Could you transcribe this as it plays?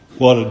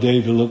What a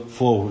day to look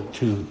forward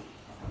to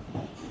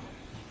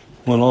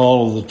when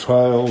all of the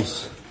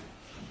trials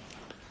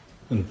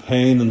and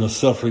pain and the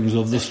sufferings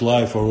of this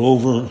life are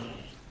over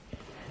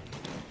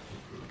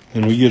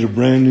and we get a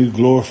brand new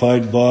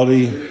glorified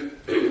body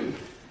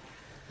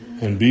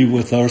and be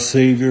with our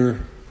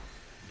Savior,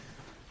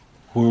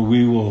 where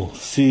we will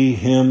see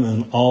Him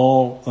in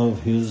all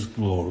of His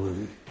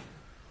glory.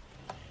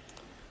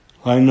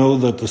 I know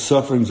that the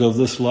sufferings of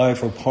this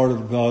life are part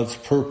of God's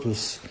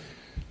purpose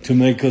to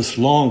make us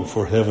long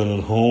for heaven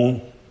and home.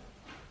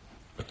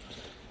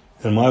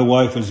 And my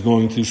wife is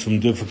going through some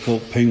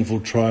difficult,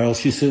 painful trials.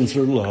 She sends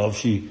her love.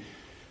 She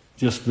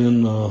just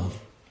been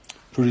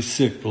pretty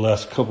sick the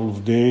last couple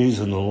of days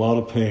and a lot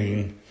of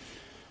pain.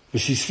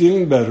 But she's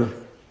feeling better.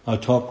 I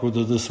talked with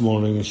her this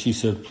morning and she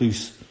said,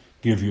 please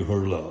give you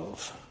her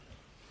love.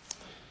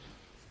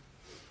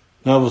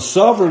 Now the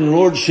sovereign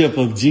lordship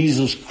of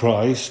Jesus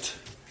Christ,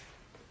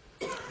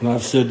 and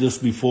I've said this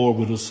before,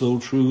 but it's so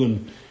true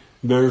and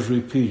bears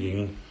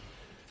repeating,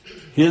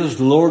 His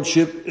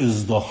lordship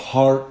is the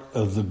heart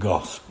of the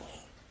gospel.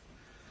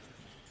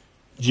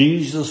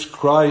 Jesus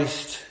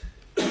Christ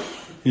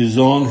is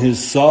on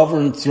His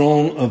sovereign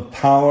throne of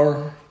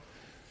power,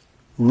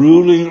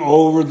 ruling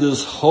over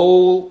this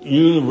whole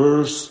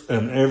universe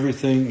and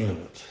everything in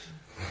it.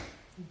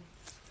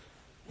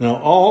 Now,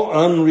 all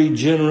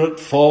unregenerate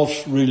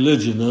false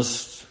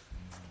religionists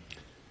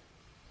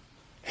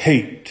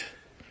hate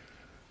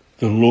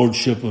the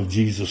lordship of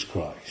Jesus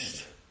Christ.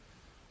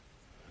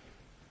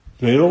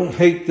 They don't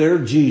hate their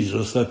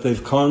Jesus that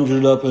they've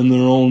conjured up in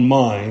their own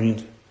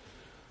mind,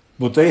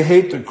 but they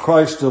hate the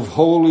Christ of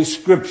Holy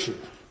Scripture.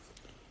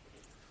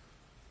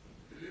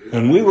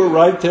 And we were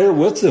right there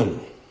with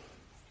them.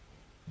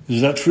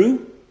 Is that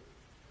true?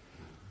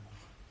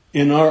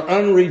 In our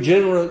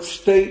unregenerate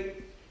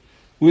state,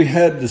 we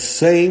had the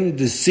same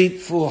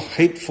deceitful,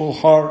 hateful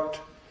heart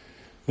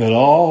that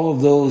all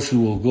of those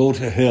who will go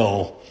to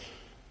hell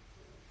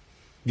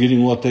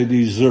getting what they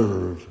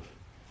deserve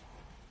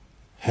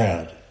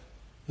had.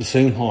 The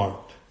same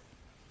heart.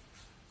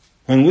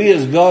 And we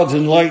as God's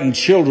enlightened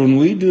children,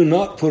 we do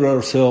not put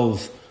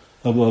ourselves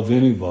above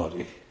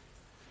anybody.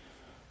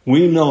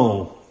 We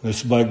know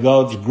it's by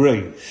God's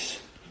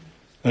grace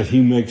that He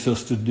makes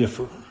us to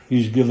differ.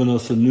 He's given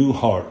us a new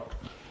heart,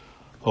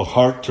 a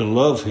heart to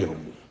love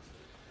Him.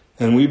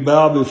 And we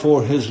bow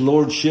before His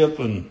lordship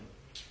and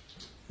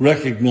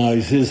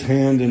recognize His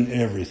hand in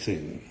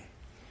everything.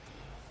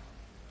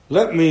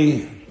 Let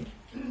me,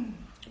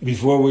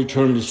 before we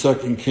turn to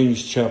 2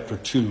 Kings chapter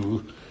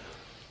 2,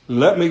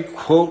 let me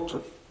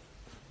quote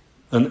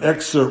an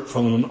excerpt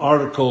from an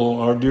article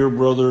our dear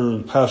brother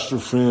and pastor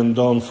friend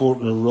Don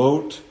Fortner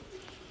wrote.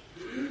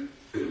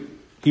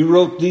 He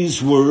wrote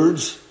these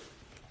words.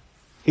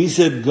 He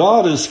said,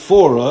 God is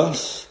for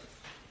us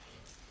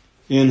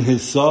in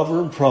His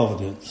sovereign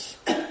providence.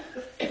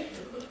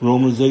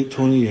 Romans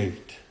 8:28.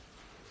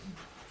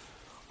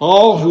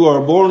 All who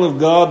are born of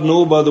God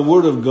know by the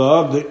word of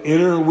God, the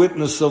inner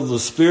witness of the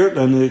Spirit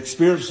and the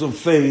experience of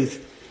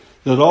faith,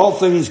 that all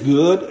things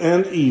good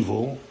and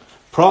evil,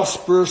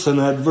 prosperous and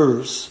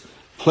adverse,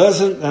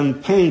 pleasant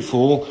and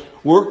painful,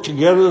 work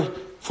together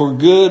for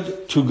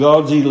good to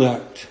God's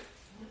elect.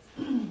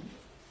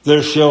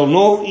 There shall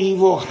no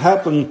evil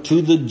happen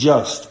to the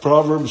just.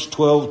 Proverbs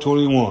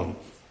 12:21.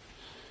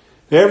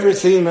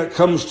 Everything that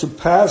comes to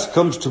pass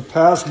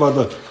by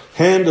the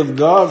hand of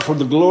God, for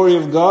the glory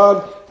of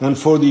God, and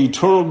for the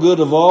eternal good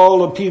of all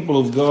the people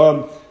of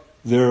God.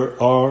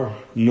 There are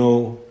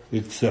no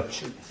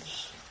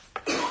exceptions.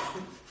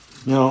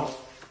 Now,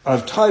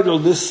 I've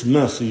titled this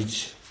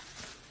message,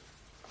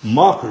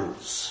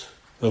 Mockers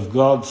of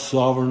God's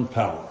Sovereign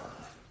Power.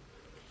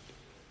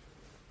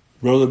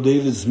 Brother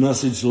David's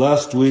message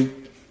last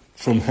week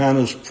from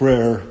Hannah's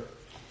prayer,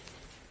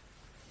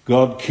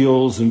 God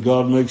kills and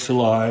God makes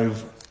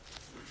alive,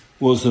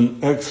 was an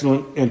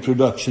excellent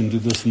introduction to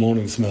this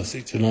morning's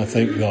message, and I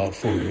thank God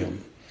for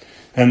him.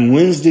 And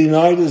Wednesday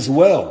night as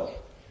well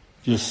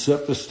just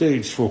set the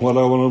stage for what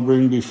I want to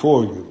bring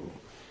before you.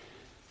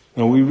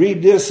 Now we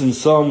read this in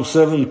Psalm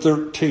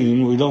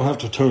 7:13. We don't have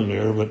to turn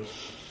there, but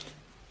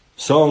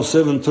Psalm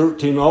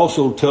 7:13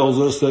 also tells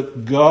us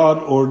that God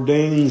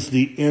ordains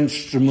the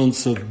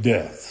instruments of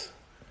death.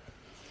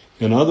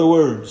 In other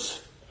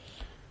words,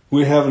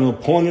 we have an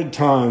appointed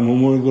time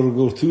when we're going to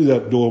go through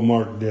that door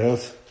marked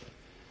death,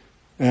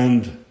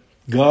 and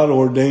God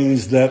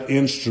ordains that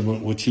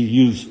instrument which He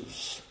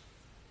uses.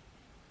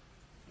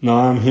 Now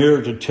I'm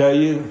here to tell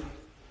you,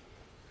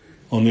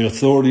 on the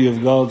authority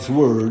of God's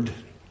Word,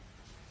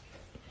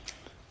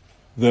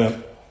 that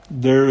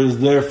there is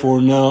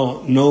therefore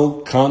now no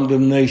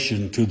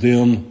condemnation to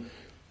them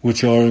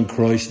which are in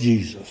Christ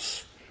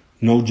Jesus.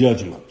 No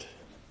judgment.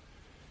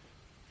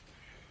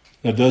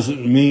 That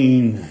doesn't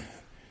mean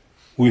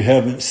we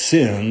haven't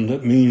sinned.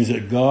 It means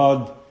that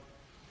God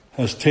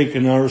has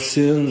taken our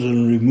sins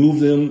and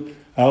removed them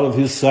out of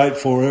His sight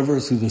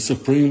forever through the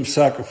supreme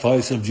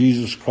sacrifice of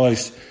Jesus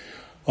Christ,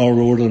 our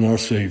Lord and our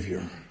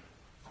Savior.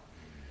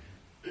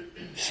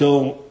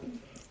 So,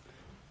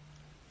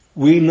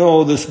 we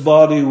know this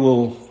body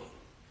will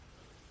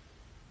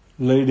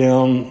lay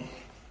down,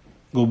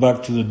 go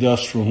back to the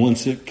dust from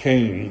whence it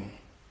came.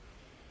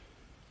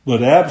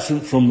 But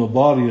absent from the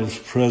body is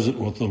present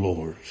with the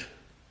Lord.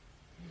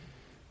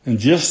 And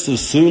just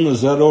as soon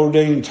as that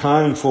ordained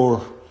time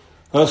for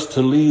us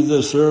to leave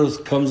this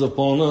earth comes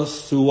upon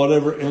us through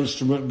whatever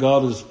instrument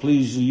God is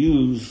pleased to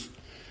use,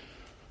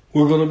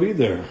 we're going to be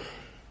there.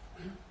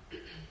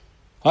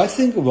 I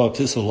think about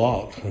this a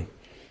lot,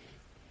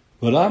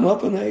 but I'm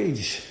up in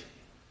age.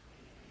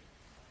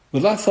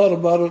 But I thought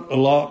about it a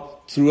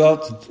lot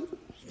throughout the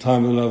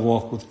time that I've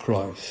walked with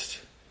Christ.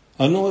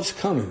 I know it's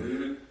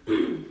coming,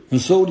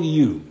 and so do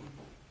you.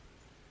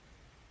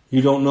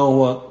 You don't know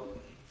what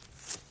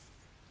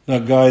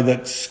that guy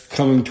that's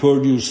coming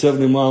toward you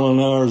 70 miles an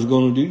hour is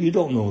going to do. You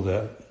don't know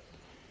that.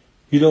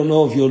 You don't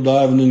know if you'll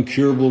die of an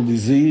incurable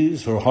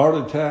disease or heart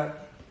attack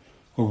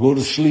or go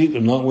to sleep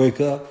and not wake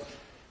up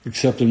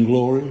except in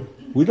glory.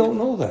 We don't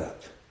know that.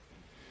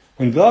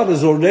 And God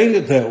has ordained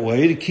it that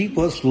way to keep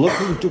us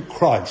looking to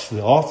Christ,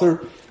 the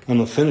author and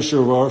the finisher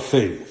of our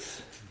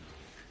faith.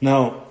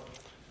 Now,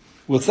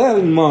 with that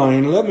in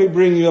mind, let me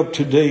bring you up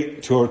to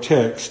date to our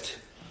text.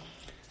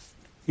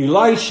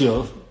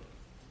 Elisha,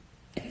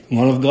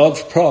 one of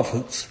God's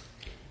prophets,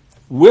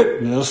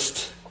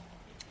 witnessed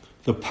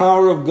the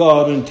power of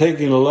God in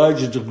taking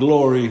Elijah to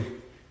glory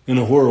in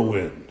a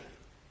whirlwind.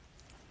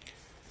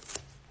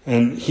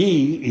 And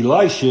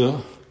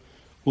Elisha,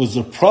 was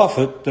the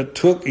prophet that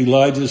took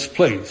Elijah's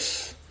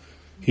place.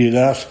 He had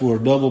asked for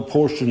a double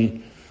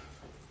portion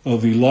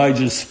of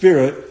Elijah's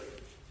spirit,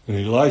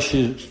 and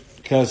Elisha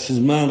cast his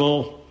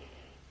mantle.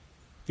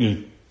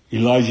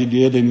 Elijah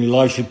did, and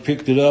Elisha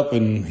picked it up,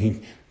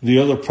 and the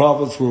other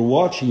prophets were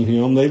watching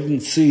him. They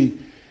didn't see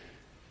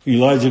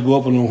Elijah go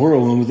up in a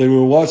whirlwind, but they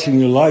were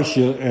watching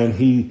Elisha, and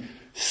he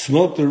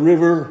smote the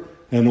river,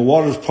 and the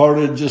waters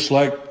parted just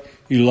like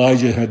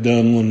Elijah had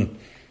done when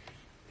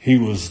he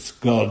was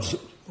God's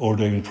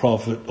ordained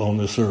prophet on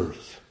this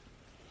earth.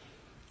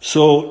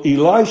 So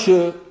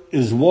Elisha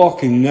is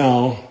walking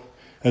now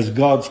as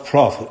God's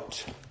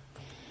prophet.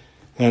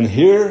 And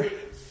here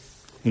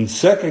in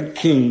 2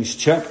 Kings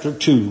chapter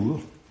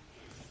 2,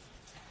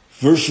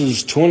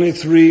 verses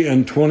 23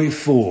 and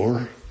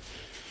 24,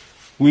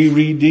 we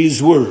read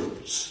these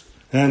words.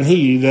 And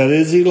he, that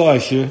is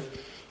Elisha,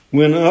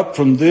 went up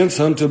from thence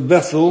unto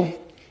Bethel,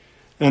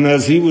 and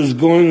as he was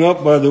going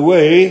up by the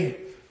way,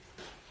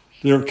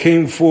 there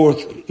came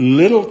forth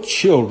little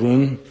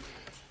children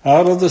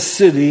out of the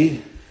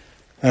city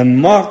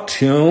and mocked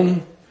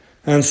him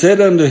and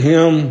said unto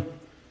him,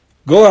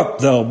 Go up,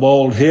 thou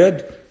bald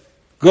head,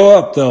 go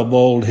up, thou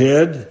bald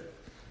head.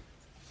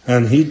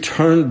 And he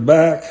turned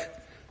back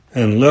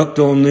and looked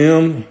on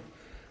them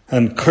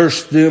and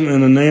cursed them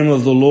in the name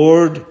of the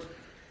Lord.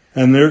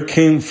 And there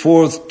came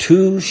forth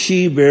 2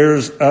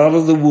 she-bears out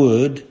of the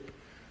wood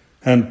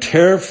and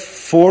tare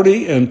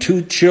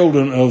 42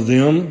 children of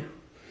them.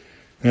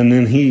 And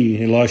then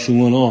Elisha,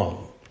 went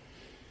on.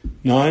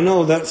 Now I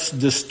know that's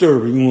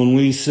disturbing when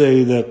we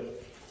say that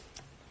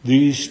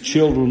these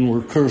children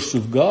were cursed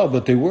of God,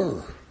 but they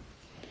were.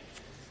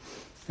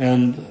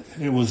 And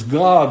it was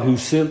God who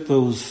sent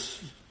those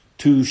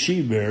 2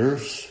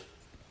 she-bears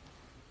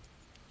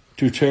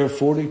to tear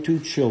 42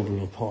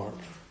 children apart.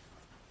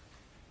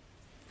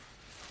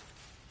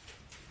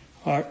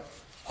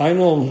 I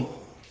know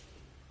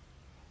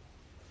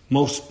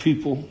most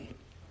people,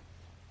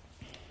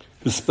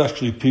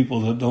 especially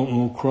people that don't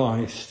know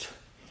Christ,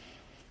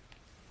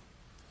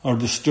 are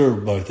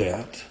disturbed by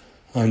that.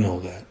 I know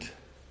that.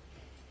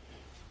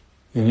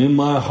 And in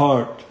my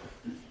heart,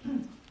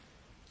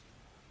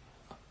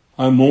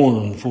 I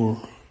mourn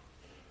for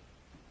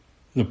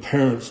the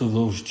parents of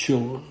those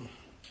children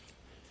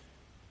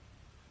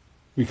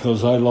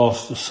because I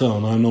lost a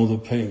son. I know the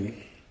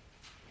pain.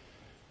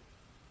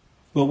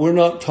 But we're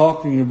not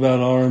talking about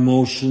our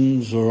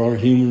emotions or our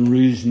human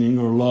reasoning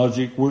or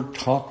logic. We're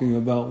talking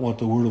about what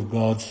the Word of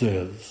God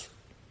says.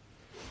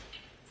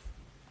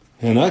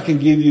 And I can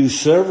give you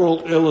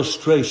several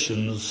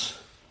illustrations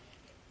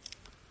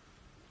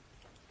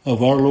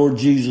of our Lord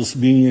Jesus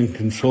being in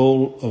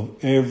control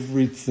of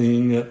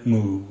everything that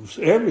moves.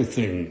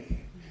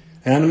 Everything.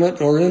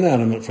 Animate or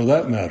inanimate for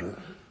that matter.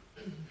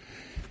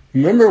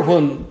 Remember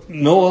when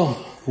Noah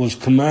was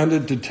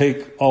commanded to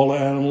take all the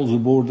animals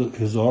aboard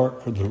his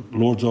ark, or the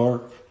Lord's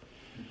ark?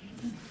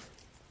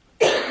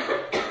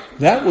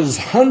 That was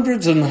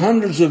hundreds and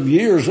hundreds of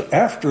years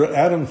after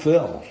Adam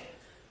fell.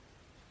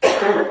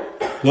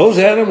 Those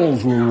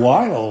animals were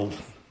wild.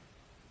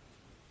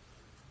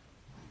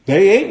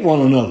 They ate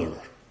one another.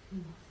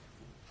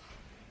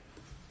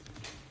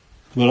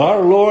 But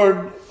our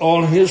Lord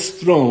on his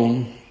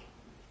throne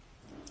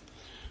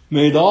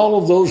made all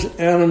of those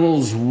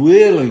animals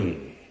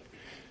willing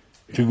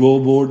to go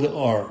aboard the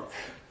ark.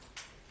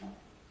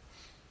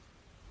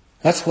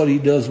 That's what he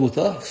does with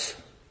us.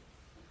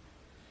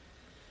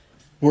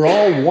 We're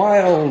all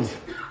wild,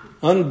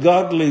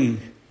 ungodly,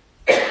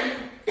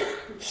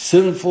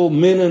 sinful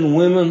men and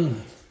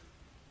women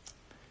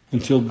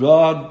until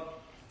God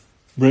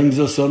brings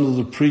us under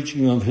the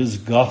preaching of his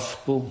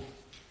gospel,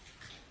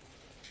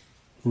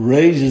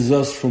 raises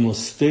us from a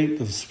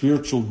state of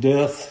spiritual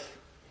death,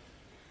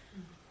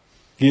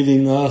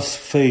 giving us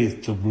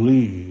faith to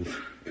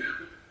believe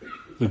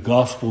the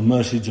gospel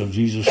message of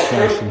Jesus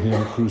Christ and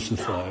him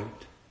crucified.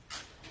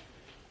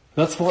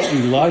 That's what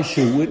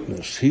Elisha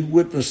witnessed. He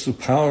witnessed the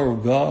power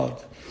of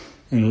God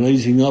in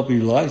raising up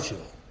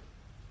Elijah.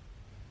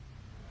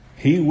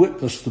 He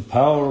witnessed the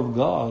power of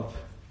God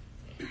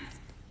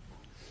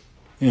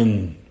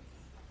in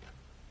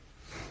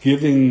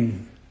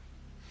giving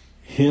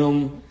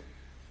him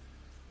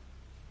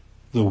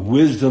the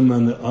wisdom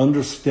and the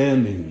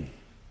understanding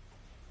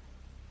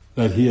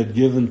that he had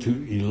given to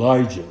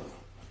Elijah,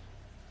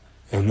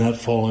 and that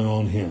falling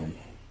on him.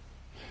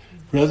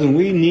 Brethren,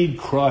 we need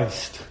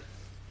Christ.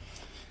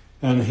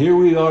 And here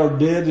we are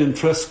dead in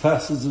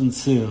trespasses and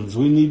sins.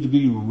 We need to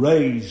be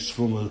raised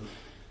from a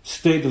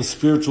state of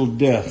spiritual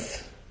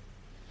death.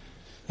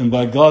 And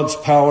by God's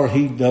power,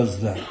 he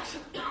does that.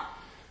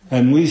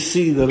 And we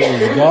see that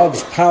it was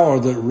God's power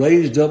that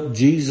raised up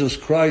Jesus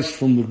Christ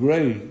from the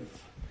grave.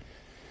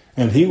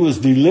 And he was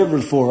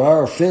delivered for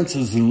our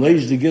offenses and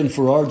raised again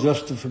for our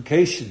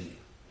justification.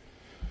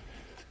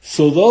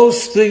 So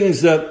those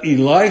things that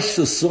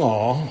Elisha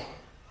saw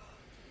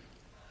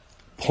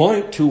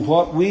point to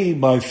what we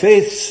by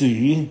faith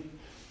see,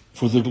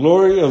 for the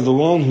glory of the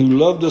one who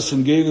loved us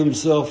and gave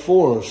himself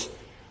for us.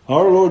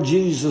 Our Lord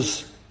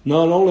Jesus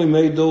not only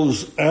made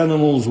those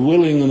animals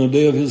willing in the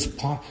day of his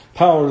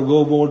power to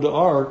go aboard the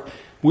ark.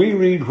 We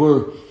read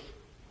where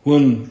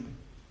when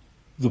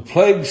the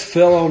plagues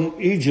fell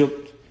on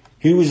Egypt,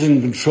 he was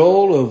in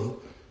control of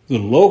the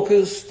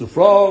locusts, the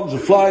frogs, the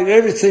flies,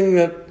 everything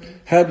that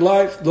had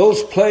life.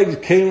 Those plagues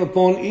came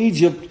upon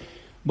Egypt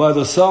by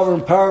the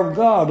sovereign power of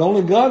God.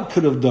 Only God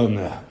could have done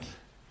that.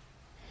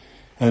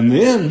 And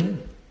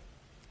then,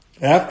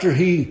 after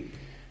he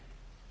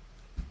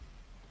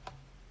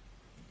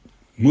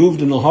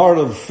moved in the heart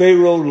of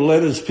Pharaoh to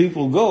let his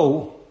people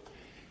go,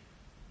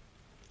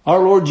 our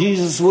Lord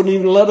Jesus wouldn't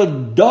even let a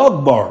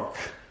dog bark.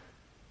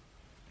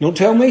 Don't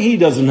tell me he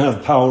doesn't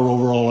have power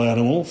over all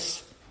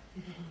animals.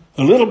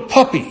 A little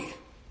puppy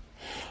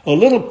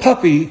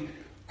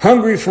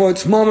hungry for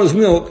its mama's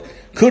milk,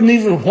 couldn't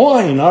even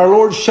whine. Our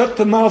Lord shut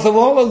the mouth of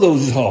all of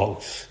those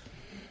dogs.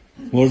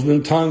 Well, there's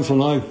been times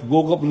when I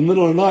woke up in the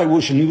middle of the night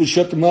wishing he would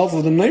shut the mouth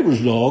of the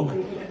neighbor's dog.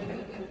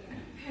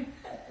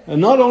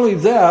 And not only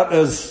that,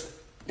 as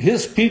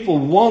his people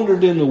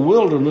wandered in the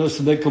wilderness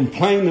and they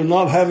complained of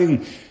not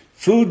having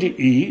food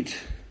to eat,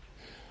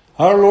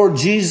 our Lord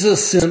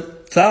Jesus sent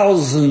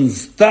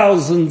thousands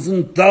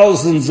and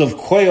thousands of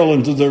quail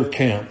into their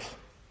camp.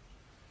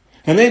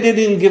 And they didn't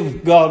even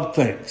give God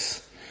thanks.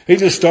 He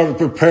just started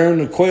preparing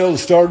the quail and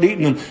started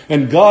eating them.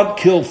 And God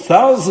killed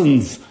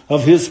thousands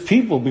of his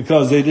people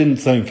because they didn't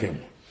thank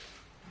him.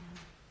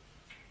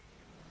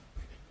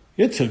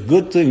 It's a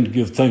good thing to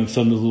give thanks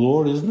unto the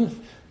Lord, isn't it?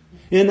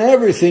 In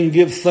everything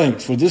give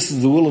thanks, for this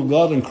is the will of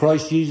God in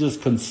Christ Jesus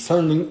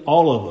concerning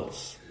all of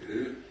us.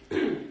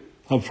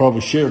 I've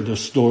probably shared this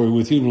story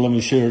with you, but let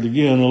me share it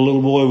again. A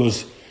little boy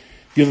was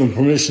given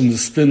permission to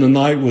spend the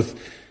night with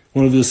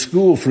one of his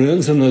school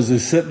friends, and as they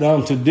sat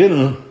down to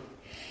dinner,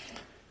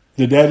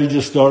 the daddy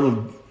just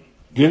started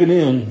giving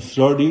in,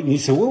 started eating. He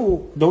said,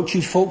 well, don't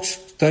you folks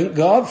thank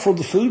God for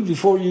the food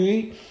before you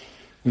eat?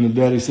 And the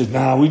daddy said,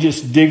 nah, we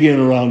just dig in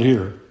around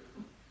here.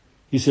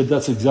 He said,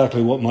 that's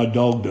exactly what my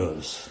dog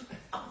does.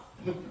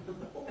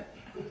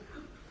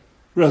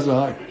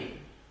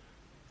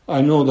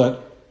 I know that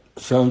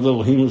sounds a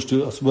little humorous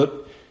to us,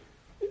 but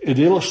it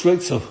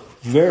illustrates a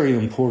very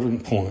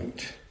important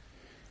point.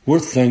 We're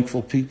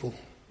thankful people.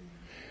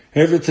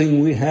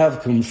 Everything we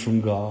have comes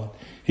from God.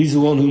 He's the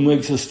one who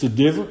makes us to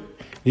differ.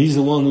 He's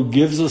the one who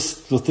gives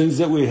us the things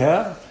that we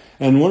have.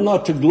 And we're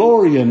not to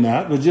glory in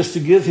that, but just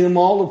to give him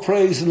all the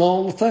praise and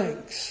all the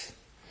thanks.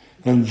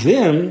 And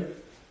then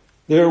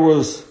there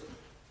was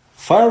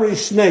fiery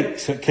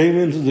snakes that came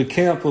into the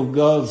camp of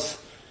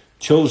God's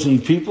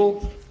chosen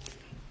people.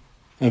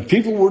 And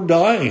people were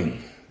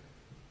dying.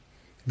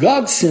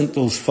 God sent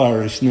those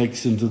fiery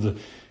snakes into the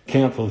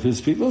camp of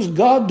his people. It was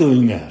God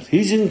doing that.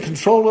 He's in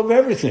control of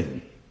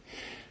everything.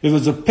 It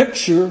was a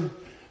picture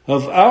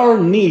of our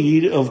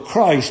need of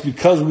Christ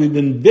because we've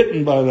been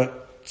bitten by that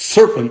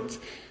serpent,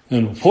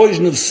 and the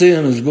poison of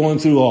sin is going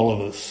through all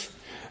of us.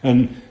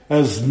 And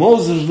as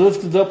Moses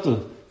lifted up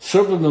the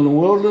serpent in the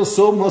wilderness,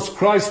 so must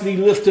Christ be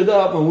lifted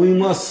up, and we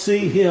must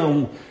see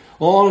him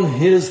on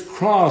his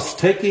cross,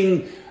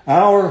 taking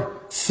our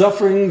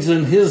sufferings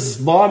in his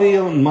body,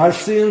 and my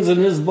sins in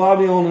his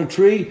body on a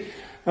tree,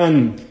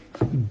 and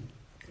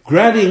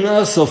granting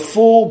us a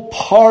full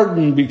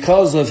pardon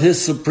because of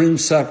his supreme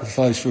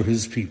sacrifice for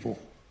his people.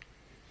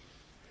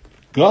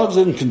 God's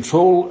in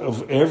control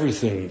of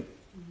everything.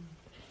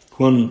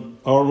 When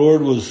our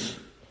Lord was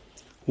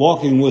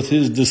walking with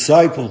his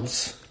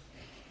disciples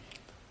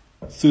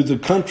through the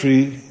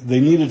country, they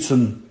needed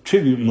some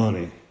tribute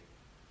money.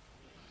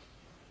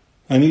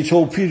 And he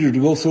told Peter to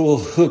go throw a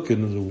hook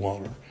into the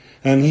water.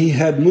 and he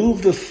had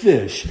moved a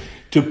fish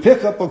to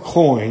pick up a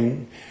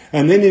coin,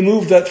 and then he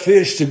moved that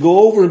fish to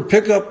go over and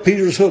pick up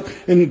Peter's hook,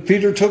 and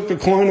Peter took the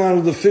coin out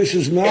of the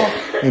fish's mouth,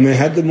 and they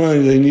had the money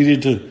they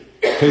needed to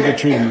pay the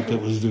tribute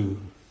that was due.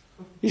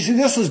 You see,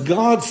 this is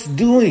God's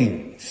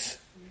doings.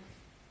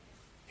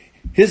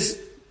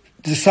 His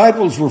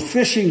disciples were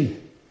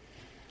fishing,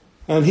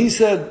 and he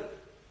said,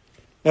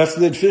 after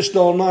they'd fished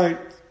all night,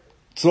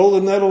 throw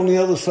the net on the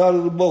other side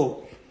of the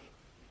boat.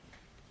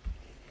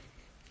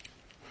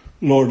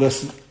 Lord,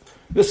 this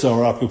is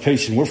our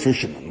occupation. We're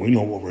fishermen. We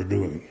know what we're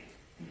doing.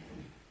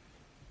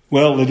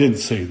 Well, they didn't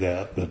say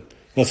that, but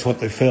that's what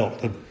they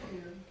felt. And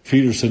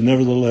Peter said,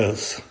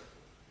 nevertheless,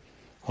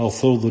 I'll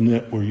throw the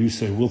net where you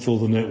say. We'll throw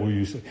the net where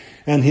you say.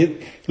 And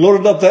he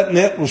loaded up that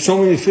net with so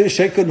many fish,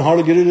 they couldn't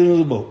hardly get it into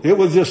the boat. It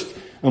was just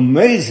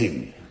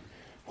amazing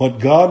what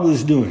God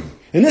was doing.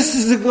 And this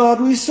is the God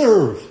we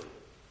serve.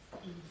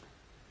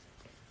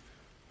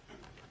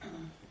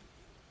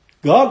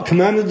 God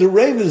commanded the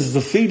ravens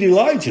to feed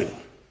Elijah.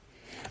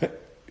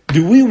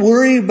 Do we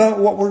worry about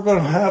what we're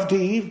going to have to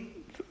eat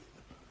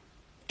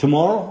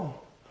tomorrow?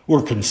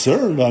 We're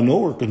concerned. I know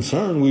we're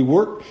concerned. We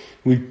work.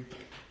 We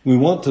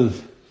want the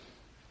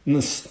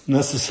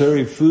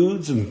necessary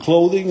foods and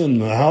clothing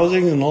and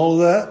housing and all of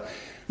that.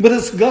 But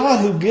it's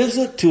God who gives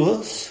it to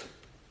us.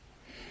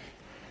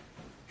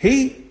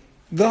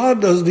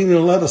 God doesn't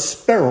even let a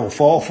sparrow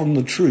fall from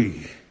the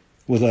tree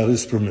without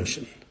his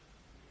permission.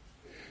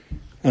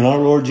 And our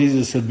Lord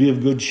Jesus said, be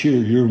of good cheer.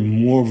 You're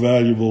more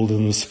valuable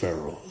than the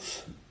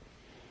sparrows.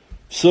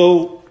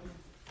 So,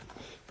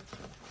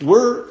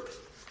 we're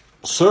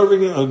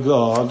serving a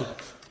God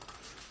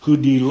who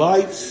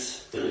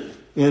delights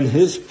in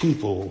his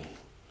people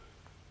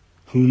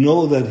who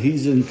know that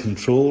he's in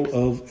control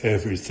of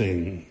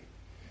everything.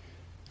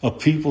 A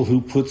people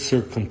who puts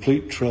their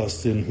complete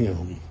trust in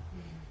him.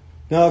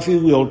 Now, if you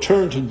will,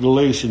 turn to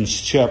Galatians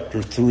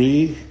chapter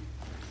 3.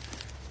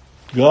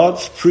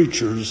 God's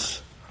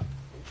preachers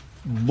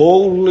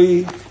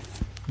boldly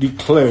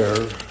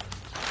declare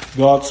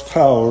God's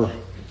power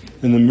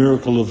in the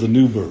miracle of the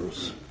new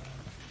birth.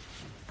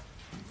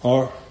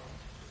 Our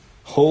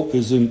hope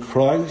is in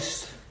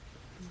Christ,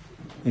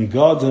 and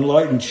God's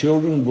enlightened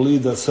children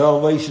believe that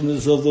salvation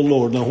is of the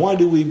Lord. Now, why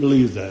do we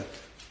believe that?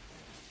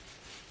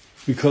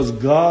 Because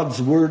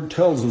God's word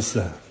tells us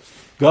that.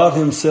 God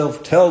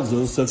himself tells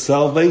us that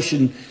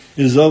salvation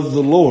is of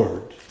the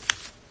Lord.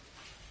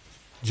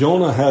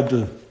 Jonah had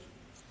to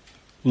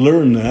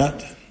learn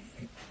that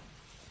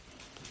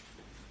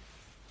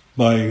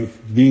by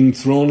being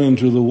thrown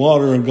into the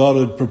water, and God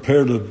had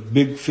prepared a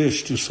big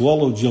fish to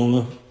swallow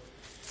Jonah.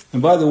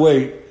 And by the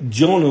way,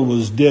 Jonah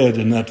was dead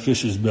in that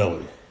fish's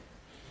belly.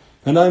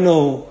 And I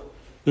know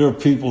there are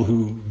people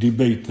who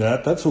debate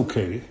that. That's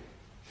okay.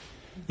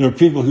 There are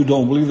people who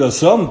don't believe that.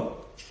 Some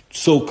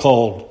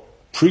so-called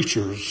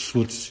preachers,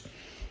 which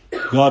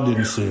God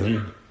didn't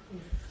send,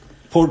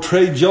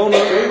 portray Jonah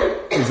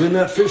as in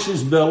that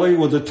fish's belly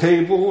with a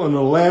table and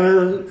a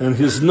lantern and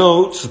his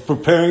notes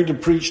preparing to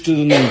preach to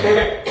the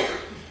Nineveh.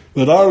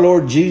 But our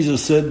Lord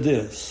Jesus said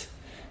this.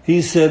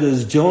 He said,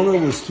 as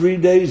Jonah was 3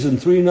 days and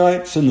 3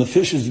 nights in the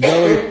fish's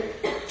belly,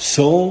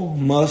 so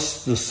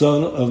must the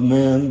Son of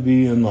Man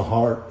be in the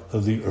heart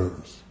of the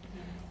earth.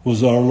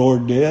 Was our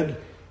Lord dead?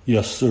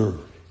 Yes, sir.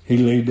 He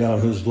laid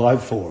down his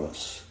life for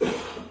us.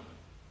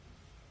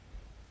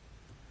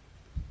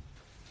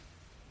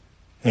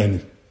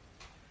 And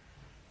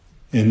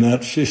in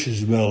that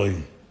fish's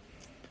belly,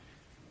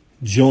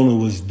 Jonah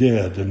was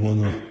dead. And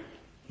when the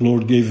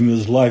Lord gave him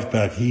his life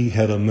back, he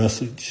had a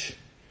message.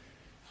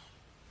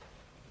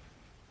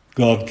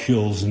 God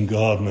kills and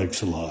God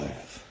makes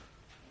alive.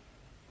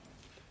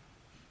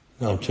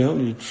 Now, I'm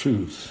telling you the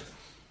truth.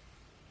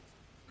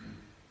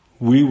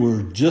 We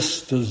were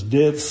just as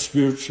dead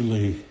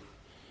spiritually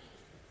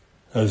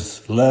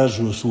as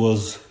Lazarus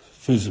was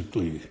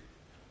physically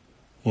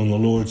when the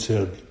Lord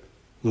said,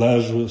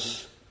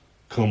 Lazarus,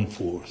 come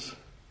forth.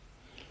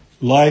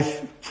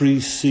 Life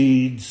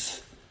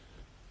precedes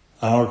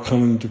our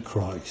coming to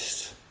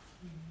Christ.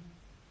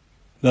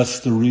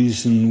 That's the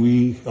reason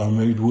we are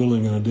made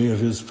willing in a day of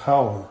his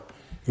power.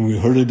 And we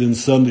heard it in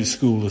Sunday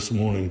school this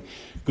morning.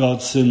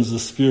 God sends the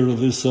Spirit of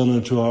his Son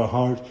into our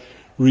heart,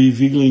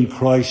 revealing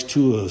Christ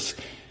to us,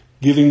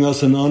 giving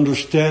us an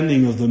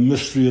understanding of the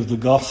mystery of the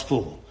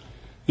gospel.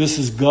 This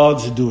is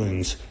God's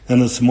doings,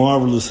 and it's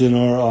marvelous in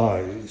our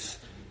eyes.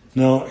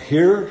 Now,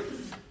 here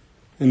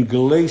in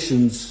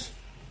Galatians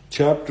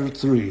chapter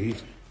 3,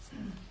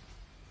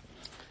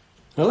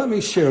 now let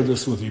me share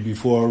this with you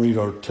before I read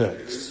our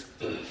text.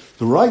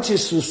 The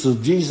righteousness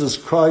of Jesus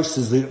Christ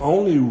is the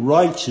only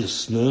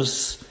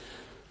righteousness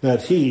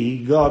that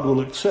God will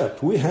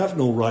accept. We have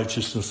no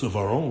righteousness of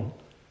our own.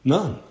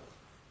 None.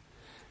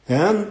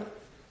 And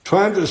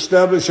trying to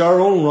establish our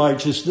own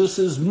righteousness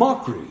is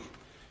mockery.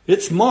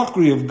 It's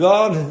mockery of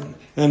God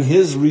and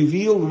his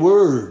revealed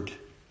word.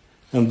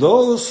 And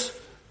those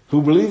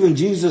who believe in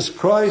Jesus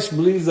Christ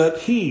believe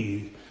that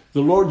the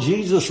Lord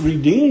Jesus,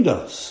 redeemed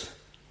us.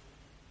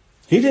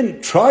 He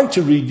didn't try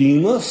to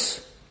redeem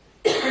us.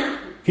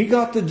 He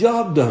got the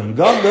job done.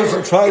 God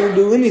doesn't try to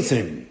do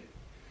anything.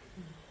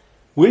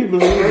 We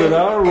believe that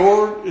our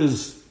Lord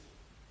is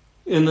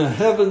in the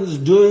heavens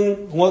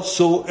doing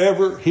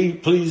whatsoever He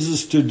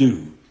pleases to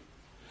do.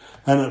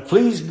 And it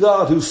pleased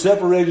God who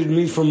separated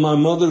me from my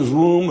mother's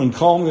womb and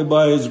called me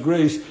by His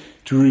grace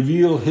to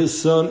reveal His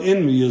Son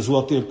in me, is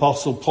what the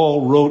Apostle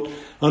Paul wrote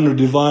under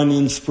divine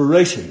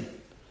inspiration.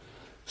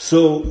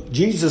 So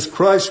Jesus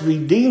Christ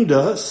redeemed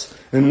us,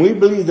 and we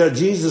believe that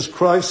Jesus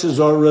Christ is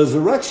our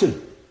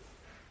resurrection.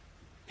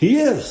 He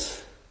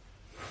is.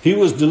 He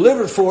was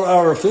delivered for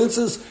our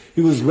offenses.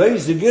 He was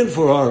raised again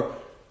for our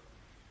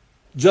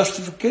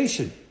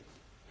justification.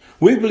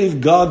 We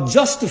believe God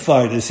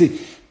justified us.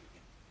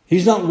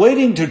 He's not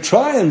waiting to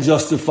try and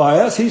justify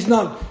us. He's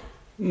not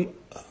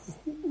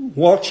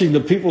watching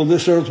the people of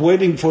this earth,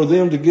 waiting for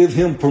them to give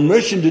Him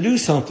permission to do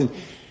something.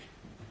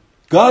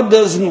 God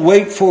doesn't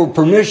wait for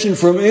permission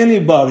from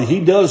anybody. He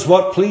does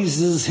what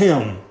pleases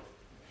Him.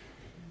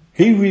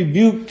 He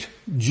rebuked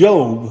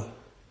Job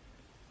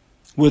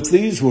with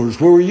these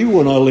words, "Where were you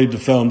when I laid the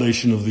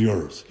foundation of the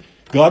earth?"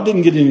 God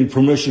didn't get any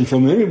permission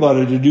from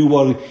anybody to do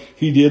what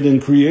He did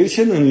in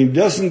creation, and He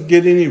doesn't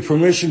get any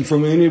permission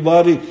from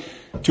anybody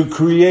to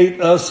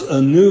create us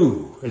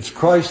anew. It's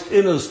Christ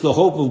in us, the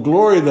hope of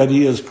glory that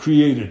He has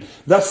created.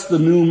 That's the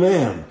new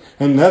man,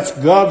 and that's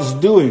God's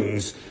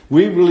doings.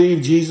 We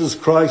believe Jesus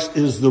Christ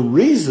is the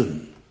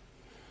reason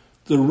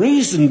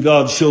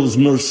God shows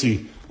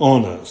mercy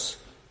on us.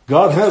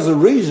 God has a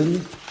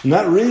reason, and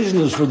that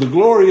reason is for the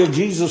glory of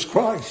Jesus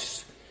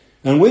Christ.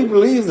 And we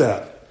believe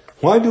that.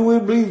 Why do we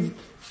believe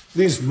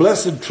these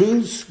blessed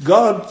truths?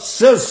 God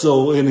says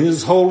so in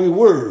His holy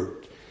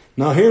word.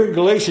 Now here in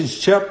Galatians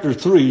chapter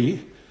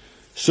 3,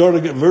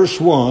 starting at verse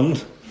 1,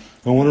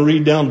 I want to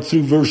read down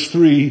through verse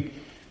 3.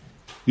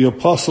 The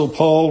Apostle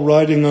Paul,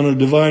 writing on a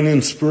divine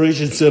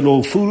inspiration, said,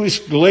 "O foolish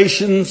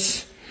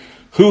Galatians,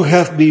 who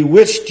hath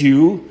bewitched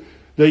you,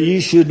 that ye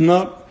should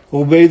not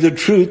obey the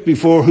truth,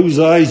 before whose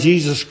eyes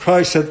Jesus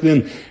Christ hath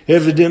been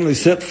evidently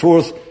set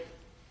forth,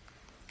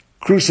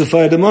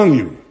 crucified among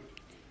you?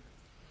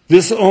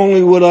 This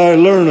only would I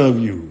learn of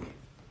you.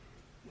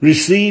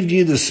 Received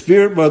ye the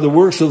Spirit by the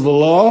works of the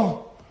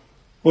law,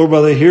 or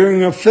by the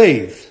hearing of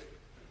faith?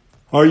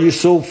 Are you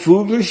so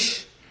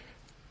foolish?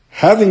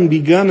 Having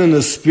begun in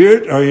the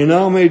Spirit, are you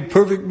now made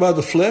perfect by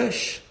the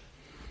flesh?"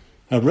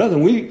 Now,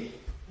 brethren,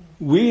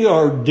 we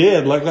are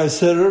dead, like I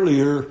said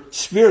earlier,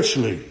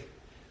 spiritually.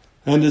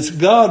 And it's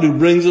God who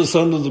brings us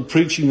under the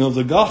preaching of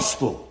the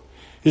gospel.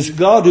 It's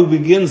God who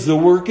begins the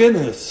work in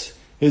us.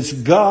 It's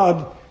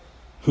God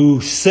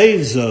who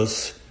saves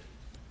us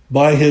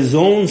by His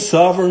own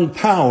sovereign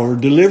power,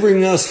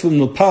 delivering us from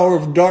the power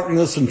of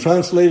darkness and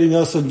translating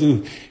us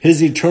into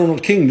His eternal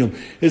kingdom.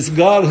 It's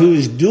God who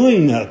is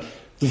doing that.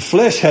 The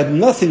flesh had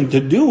nothing to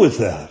do with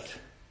that.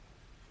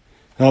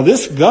 Now,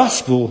 this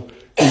gospel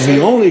is the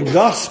only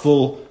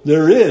gospel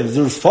there is.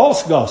 There's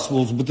false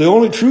gospels, but the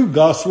only true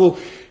gospel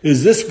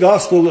is this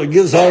gospel that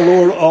gives our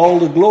Lord all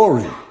the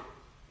glory.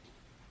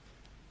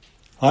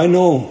 I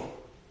know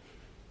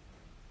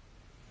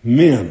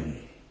men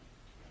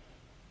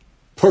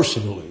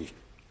personally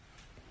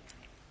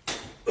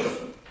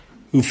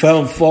who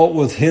found fault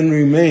with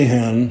Henry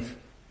Mahan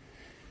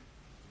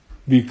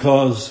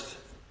because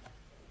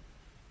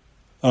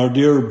our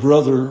dear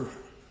brother,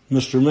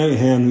 Mr.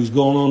 Mahan, who's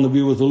gone on to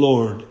be with the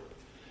Lord,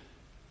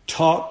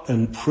 taught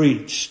and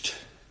preached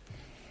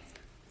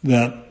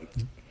that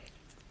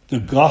the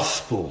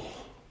gospel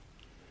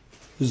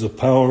is the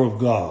power of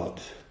God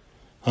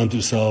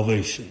unto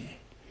salvation.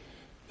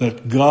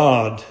 That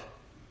God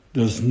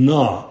does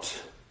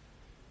not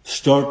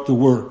start the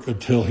work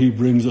until He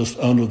brings us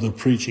under the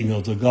preaching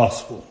of the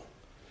gospel.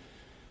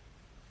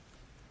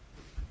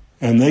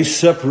 And they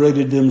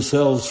separated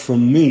themselves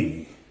from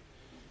me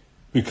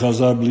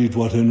because I believed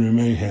what Henry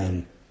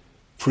Mahan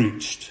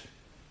preached.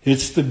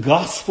 It's the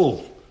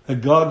gospel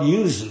that God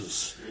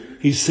uses.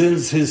 He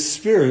sends His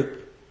Spirit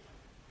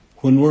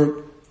when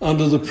we're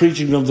under the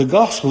preaching of the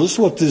gospel. This is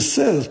what this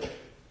says.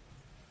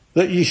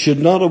 That ye should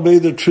not obey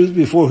the truth,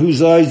 before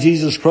whose eyes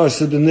Jesus Christ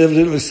had been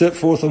evidently set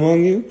forth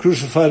among you,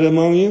 crucified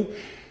among you.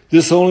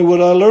 This only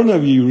would I learn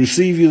of you.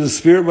 Receive ye the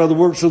Spirit by the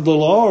works of the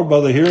law, or by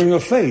the hearing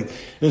of faith?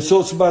 And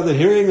so it's by the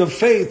hearing of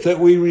faith that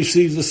we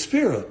receive the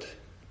Spirit.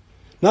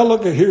 Now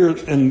look at here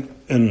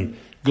in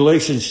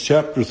Galatians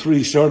chapter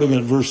 3, starting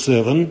at verse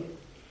 7.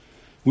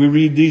 We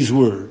read these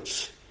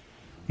words.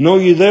 Know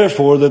ye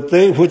therefore that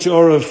they which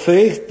are of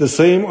faith, the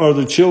same are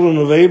the children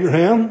of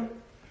Abraham.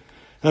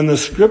 And the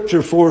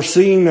Scripture,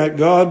 foreseeing that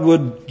God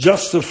would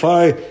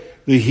justify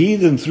the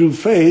heathen through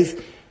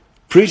faith,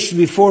 preached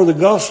before the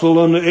gospel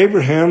unto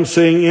Abraham,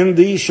 saying, In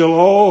thee shall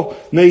all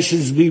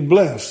nations be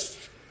blessed.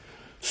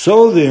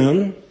 So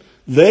then,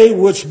 they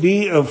which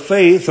be of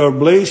faith are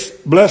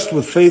blessed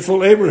with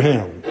faithful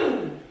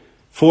Abraham.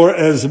 For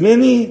as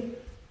many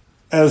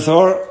as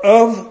are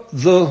of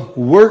the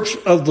works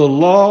of the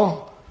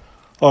law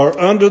are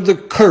under the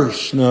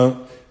curse.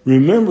 Now,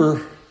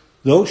 remember,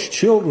 those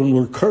children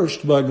were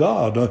cursed by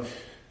God.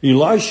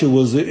 Elisha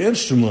was the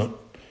instrument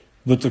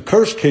but the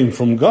curse came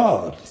from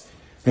God.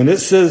 And it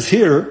says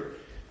here,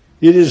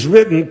 it is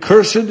written,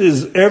 cursed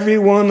is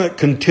everyone that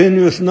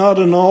continueth not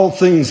in all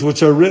things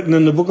which are written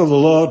in the book of the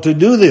law to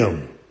do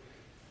them.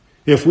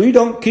 If we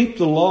don't keep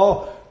the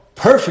law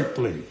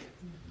perfectly,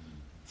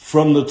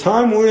 from the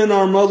time we're in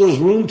our mother's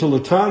womb till the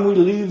time we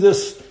leave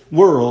this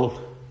world,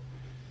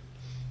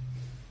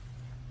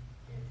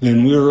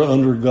 then we're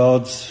under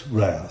God's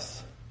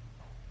wrath.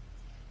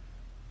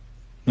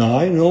 Now,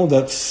 I know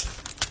that's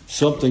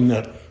something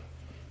that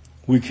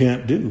we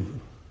can't do.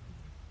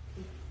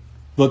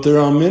 But there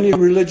are many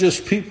religious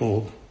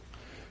people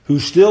who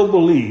still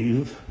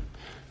believe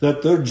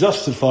that they're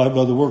justified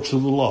by the works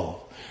of the law.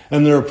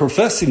 And there are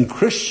professing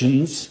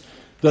Christians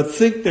that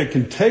think they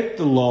can take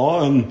the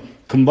law and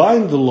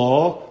combine the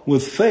law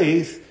with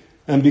faith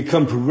and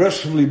become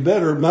progressively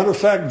better. Matter of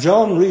fact,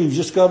 John Reeves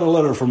just got a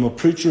letter from a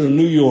preacher in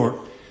New York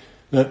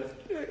that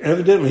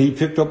evidently he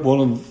picked up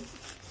one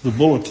of the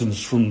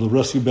bulletins from the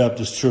Rescue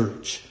Baptist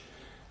Church.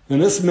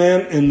 And this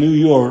man in New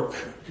York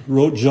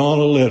wrote John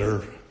a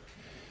letter,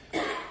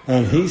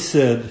 and he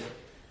said,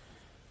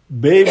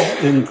 babes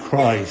in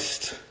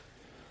Christ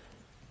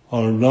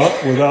are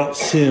not without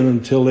sin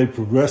until they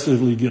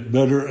progressively get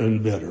better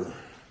and better.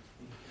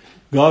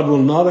 God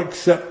will not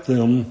accept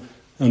them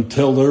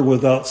until they're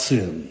without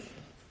sin.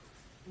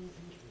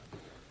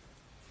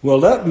 Well,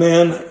 that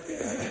man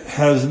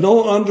has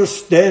no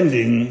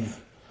understanding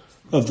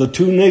of the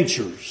two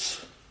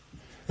natures.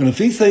 And if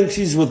he thinks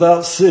he's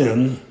without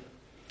sin,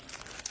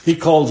 he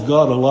calls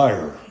God a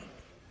liar.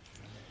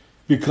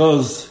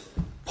 Because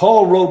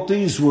Paul wrote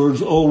these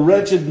words, O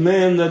wretched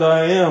man that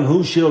I am,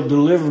 who shall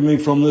deliver me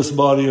from this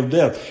body of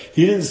death?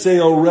 He didn't say,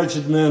 O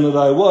wretched man that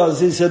I was.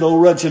 He said, O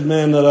wretched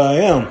man that I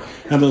am.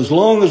 And as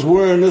long as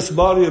we're in this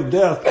body of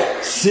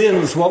death, sin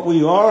is what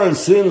we are and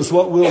sin is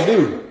what we'll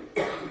do.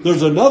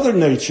 There's another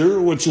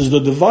nature, which is the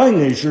divine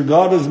nature.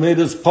 God has made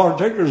us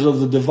partakers of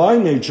the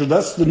divine nature.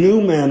 That's the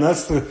new man.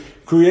 That's the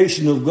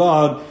creation of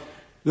God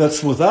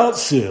that's without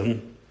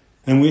sin.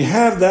 And we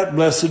have that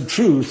blessed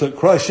truth that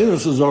Christ in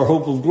us is our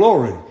hope of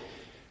glory.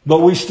 But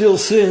we still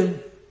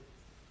sin.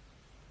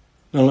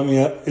 Now let me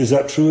ask, is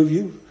that true of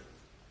you?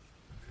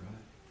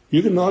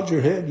 You can nod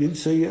your head. You can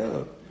say,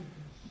 yeah.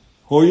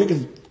 Or you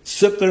can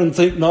sit there and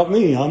think, not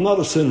me. I'm not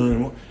a sinner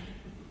anymore.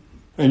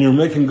 And you're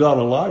making God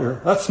a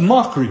liar. That's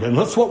mockery. And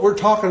that's what we're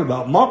talking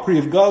about. Mockery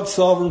of God's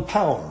sovereign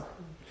power.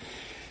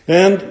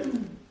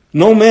 And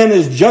no man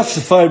is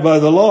justified by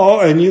the law.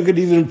 And you could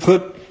even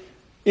put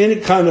any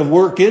kind of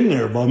work in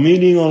there by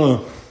meeting on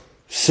a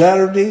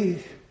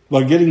Saturday,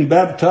 by getting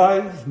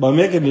baptized, by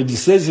making a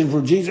decision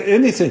for Jesus.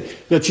 Anything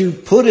that you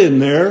put in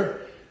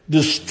there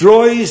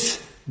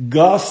destroys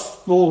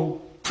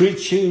gospel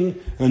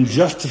preaching and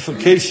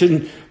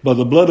justification by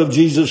the blood of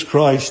Jesus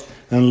Christ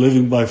and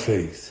living by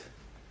faith.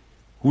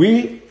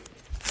 We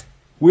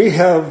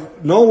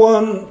have no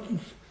one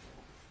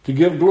to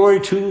give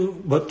glory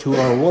to but to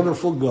our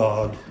wonderful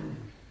God,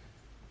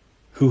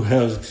 who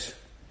has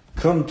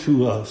come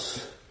to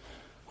us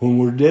when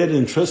we're dead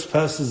in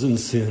trespasses and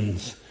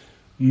sins,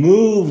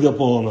 moved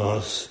upon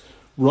us,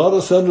 brought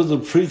us under the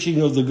preaching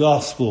of the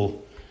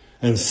gospel,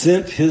 and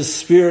sent his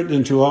Spirit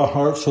into our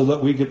hearts so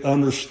that we could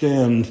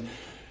understand,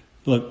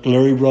 like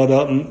Larry brought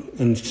out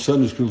in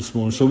Sunday school this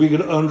morning, so we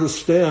could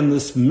understand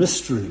this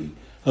mystery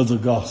of the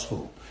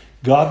gospel.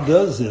 God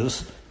does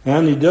this,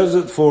 and he does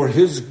it for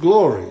his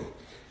glory.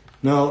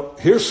 Now,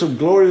 here's some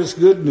glorious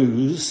good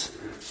news,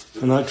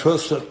 and I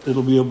trust that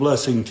it'll be a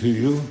blessing to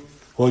you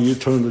while you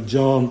turn to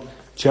John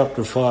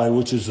chapter 5,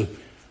 which is a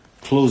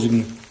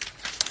closing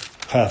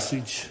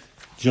passage.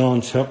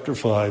 John chapter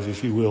 5,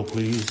 if you will,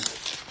 please.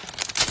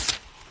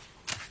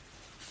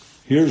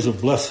 Here's a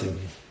blessing.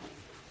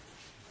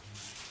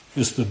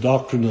 It's the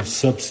doctrine of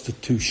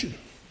substitution.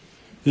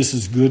 This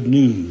is good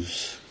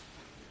news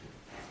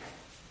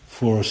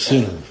for a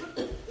sinner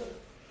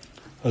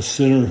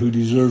who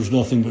deserves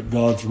nothing but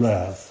God's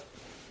wrath.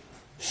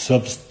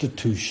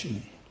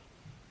 Substitution.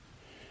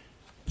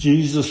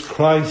 Jesus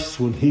Christ,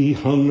 when he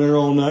hung there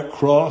on that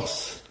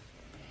cross,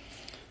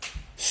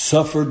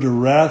 suffered the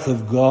wrath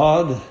of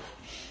God.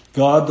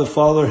 God the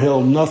Father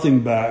held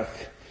nothing back.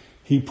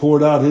 He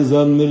poured out his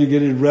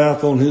unmitigated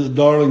wrath on his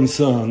darling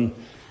Son,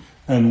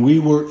 and we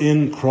were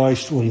in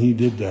Christ when he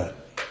did that.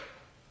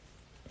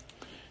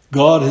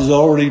 God has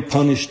already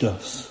punished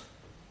us.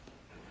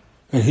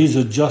 And he's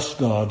a just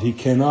God. He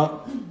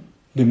cannot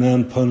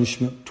demand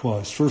punishment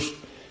twice. First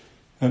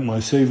at my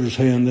Savior's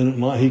hand, then at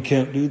mine. He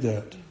can't do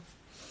that.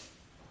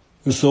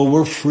 And so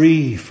we're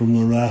free from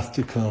the wrath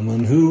to come.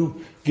 And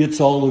who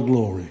gets all the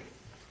glory?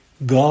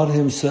 God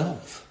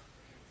himself.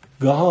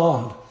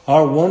 God,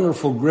 our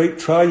wonderful, great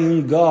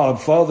triune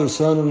God, Father,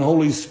 Son, and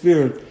Holy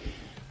Spirit.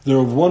 They're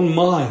of one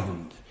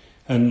mind.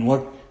 And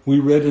what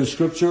we read in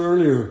Scripture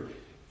earlier,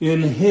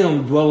 in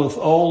him dwelleth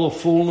all the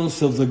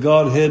fullness of the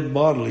Godhead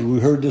bodily. We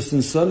heard this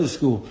in Sunday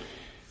school.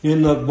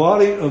 In the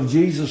body of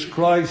Jesus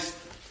Christ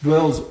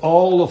dwells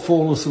all the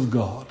fullness of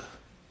God.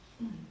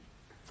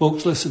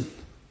 Folks, listen.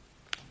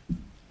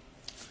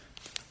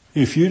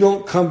 If you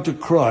don't come to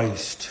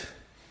Christ,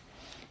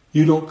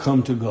 you don't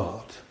come to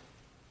God.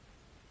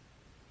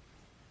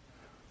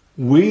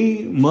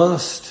 We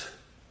must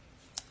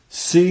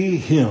see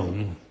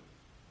Him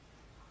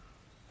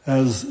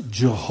as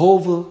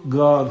Jehovah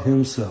God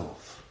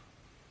Himself.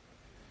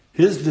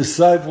 His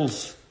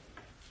disciples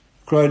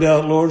cried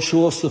out, Lord,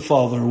 show us the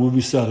Father and we'll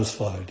be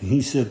satisfied. And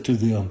He said to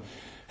them,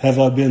 have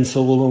I been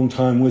so a long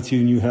time with you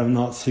and you have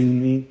not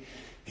seen me?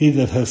 He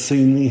that hath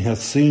seen me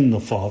hath seen the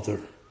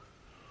Father.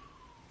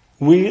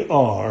 We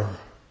are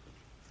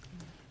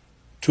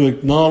to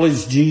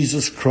acknowledge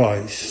Jesus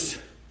Christ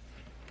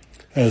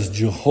as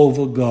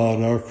Jehovah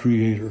God, our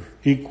Creator,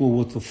 equal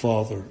with the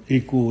Father,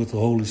 equal with the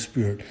Holy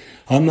Spirit.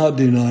 I'm not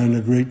denying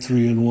the great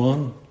 3 in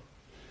 1,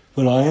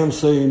 but I am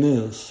saying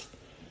this.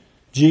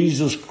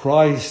 Jesus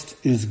Christ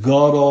is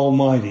God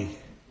Almighty.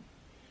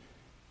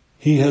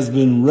 He has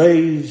been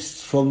raised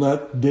from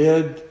that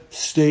dead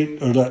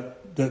state, or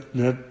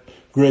that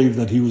grave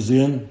that He was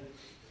in.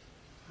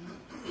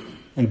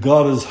 And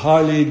God has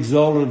highly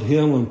exalted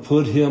Him and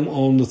put Him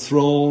on the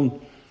throne,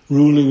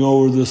 ruling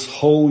over this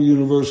whole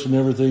universe and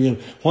everything. And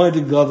why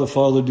did God the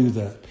Father do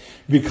that?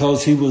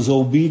 Because He was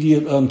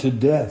obedient unto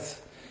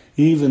death,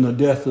 even the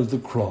death of the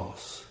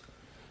cross.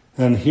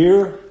 And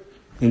here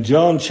in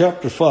John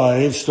chapter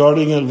 5,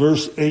 starting at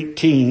verse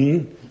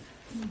 18,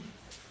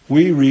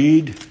 we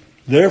read,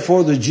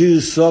 therefore the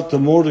Jews sought the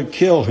more to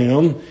kill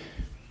Him,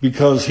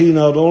 because He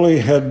not only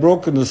had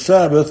broken the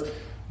Sabbath,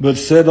 but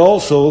said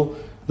also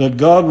that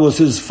God was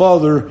His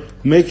Father,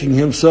 making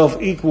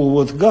Himself equal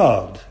with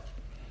God.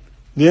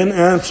 Then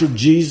answered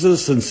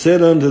Jesus and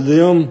said unto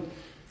them,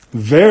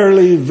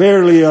 verily,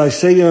 verily, I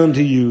say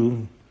unto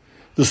you,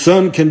 the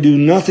Son can do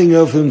nothing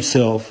of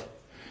Himself,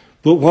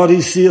 but what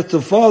He seeth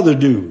the Father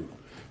do.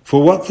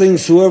 For what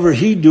things soever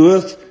He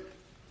doeth,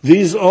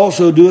 these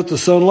also doeth the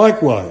Son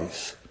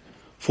likewise.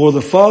 For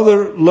the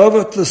Father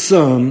loveth the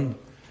Son,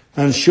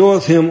 and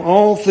showeth Him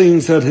all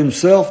things that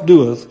Himself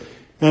doeth,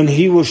 and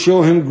He will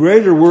show Him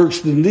greater works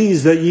than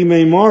these, that ye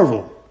may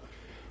marvel.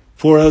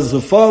 For as the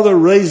Father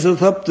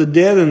raiseth up the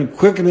dead and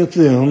quickeneth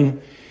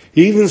them,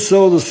 even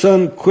so the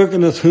Son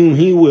quickeneth whom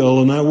He will.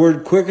 And that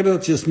word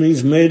quickeneth just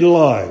means made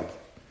alive.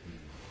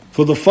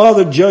 For the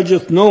Father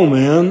judgeth no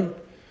man,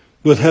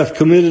 but hath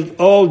committed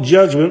all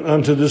judgment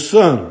unto the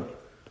Son,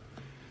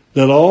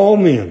 that all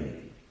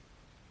men,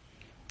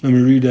 let me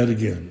read that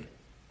again,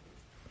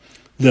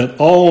 that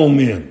all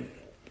men,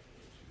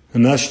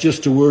 and that's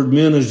just the word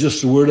men is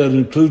just a word that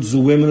includes the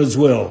women as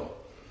well,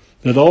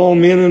 that all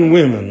men and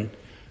women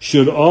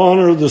should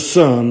honor the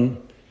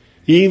Son,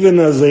 even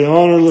as they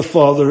honor the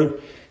Father.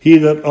 He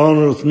that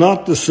honoreth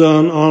not the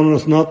Son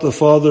honoreth not the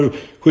Father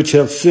which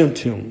hath sent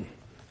Him.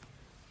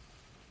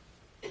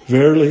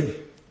 Verily,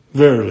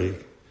 verily,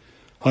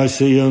 I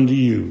say unto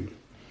you,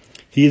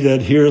 he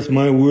that heareth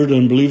my word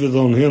and believeth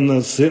on Him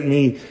that sent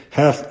me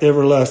hath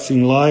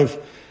everlasting life,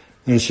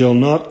 and shall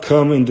not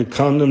come into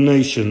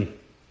condemnation,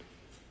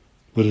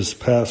 but is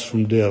passed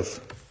from death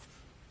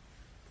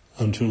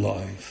unto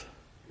life.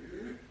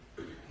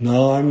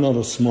 Now, I'm not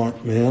a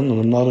smart man, and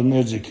I'm not an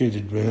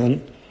educated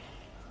man,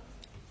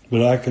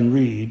 but I can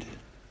read,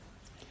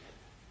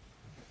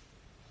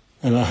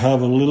 and I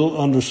have a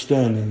little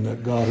understanding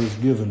that God has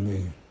given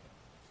me.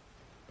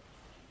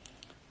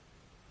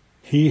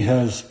 He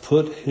has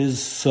put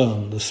His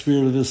Son, the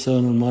Spirit of His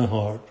Son, in my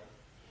heart,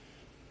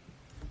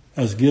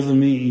 has given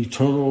me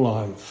eternal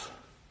life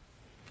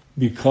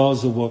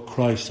because of what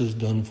Christ has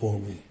done for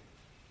me.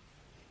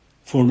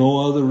 For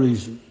no other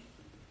reason.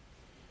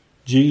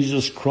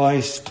 Jesus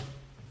Christ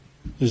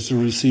is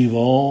to receive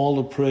all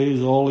the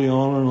praise, all the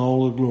honor, and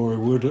all the glory.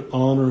 We're to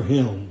honor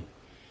Him,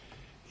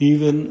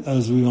 even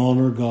as we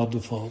honor God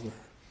the Father.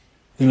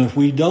 And if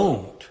we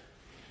don't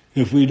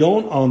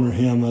honor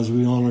Him as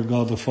we honor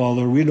God the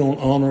Father, we don't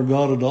honor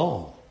God at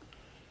all.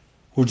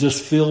 We're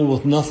just filled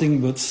with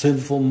nothing but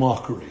sinful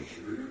mockery.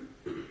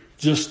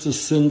 Just as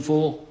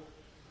sinful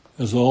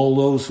as all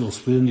those who'll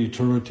spend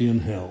eternity in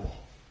hell.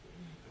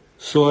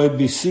 So I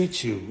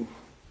beseech you,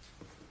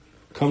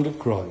 come to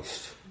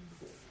Christ.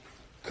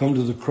 Come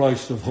to the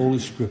Christ of Holy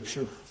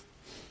Scripture.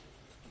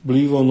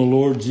 Believe on the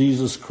Lord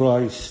Jesus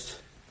Christ,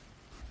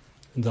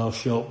 and thou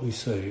shalt be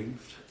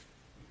saved.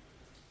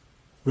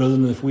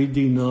 Brethren, if we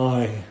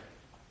deny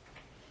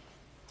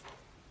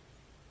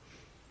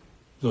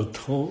the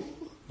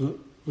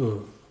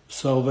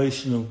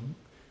salvation of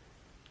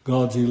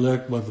God's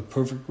elect by the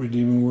perfect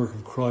redeeming work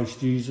of Christ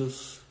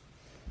Jesus,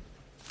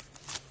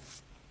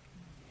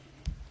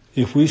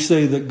 if we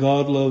say that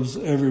God loves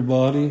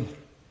everybody,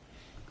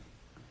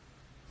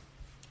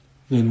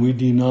 then we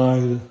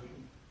deny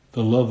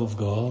the love of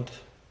God.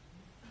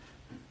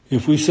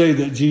 If we say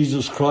that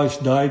Jesus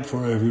Christ died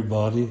for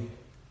everybody,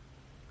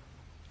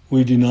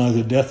 we deny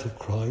the death of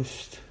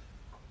Christ.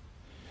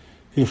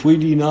 If we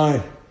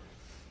deny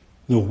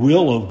the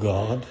will of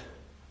God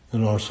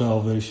in our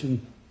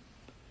salvation,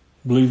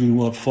 believing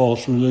what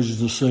false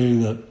religions say,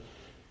 that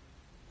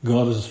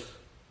God is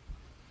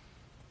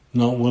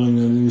not willing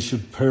that any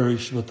should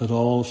perish, but that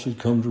all should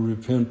come to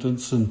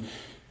repentance, and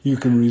you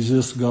can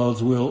resist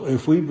God's will.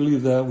 If we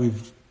believe that,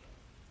 we've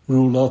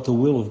ruled out the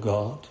will of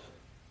God.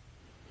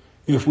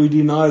 if we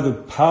deny the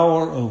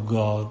power of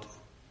God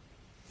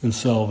in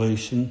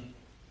salvation,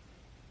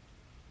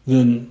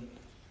 then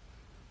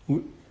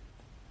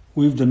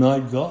we've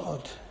denied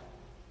God.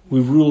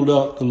 We've ruled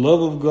out the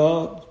love of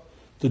God,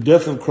 the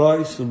death of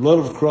Christ, the blood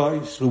of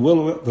Christ, the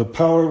will of it, the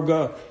power of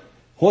God.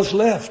 What's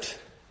left?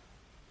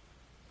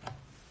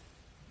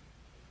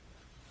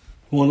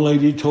 One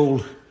lady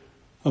told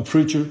a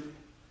preacher,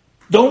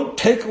 "Don't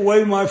take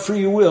away my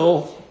free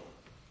will."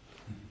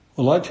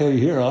 Well, I tell you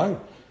here, I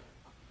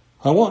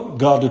want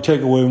God to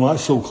take away my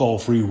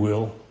so-called free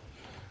will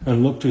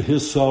and look to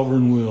His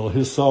sovereign will,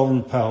 His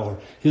sovereign power,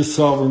 His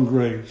sovereign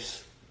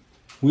grace.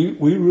 We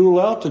rule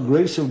out the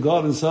grace of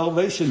God in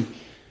salvation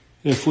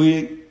if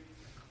we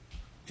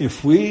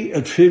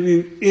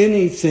attribute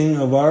anything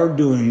of our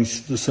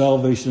doings to the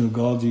salvation of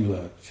God's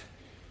elect.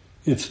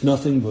 It's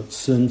nothing but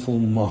sinful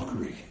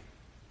mockery.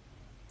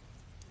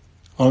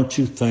 Aren't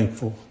you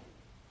thankful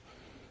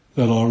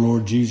that our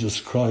Lord Jesus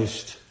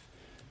Christ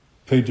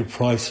paid the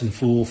price in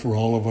full for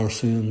all of our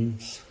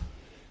sins,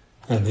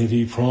 and that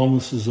He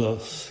promises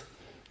us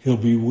He'll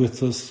be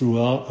with us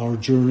throughout our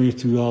journey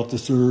throughout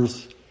this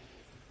earth,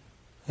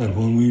 and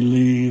when we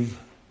leave,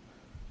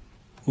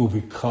 we'll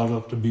be caught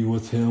up to be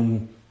with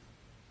Him,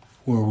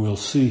 where we'll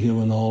see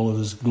Him in all of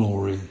His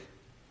glory,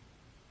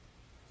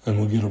 and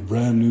we'll get a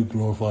brand new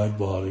glorified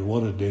body.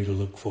 What a day to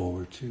look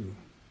forward to.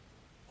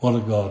 What a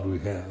God we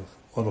have.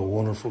 What a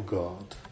wonderful God.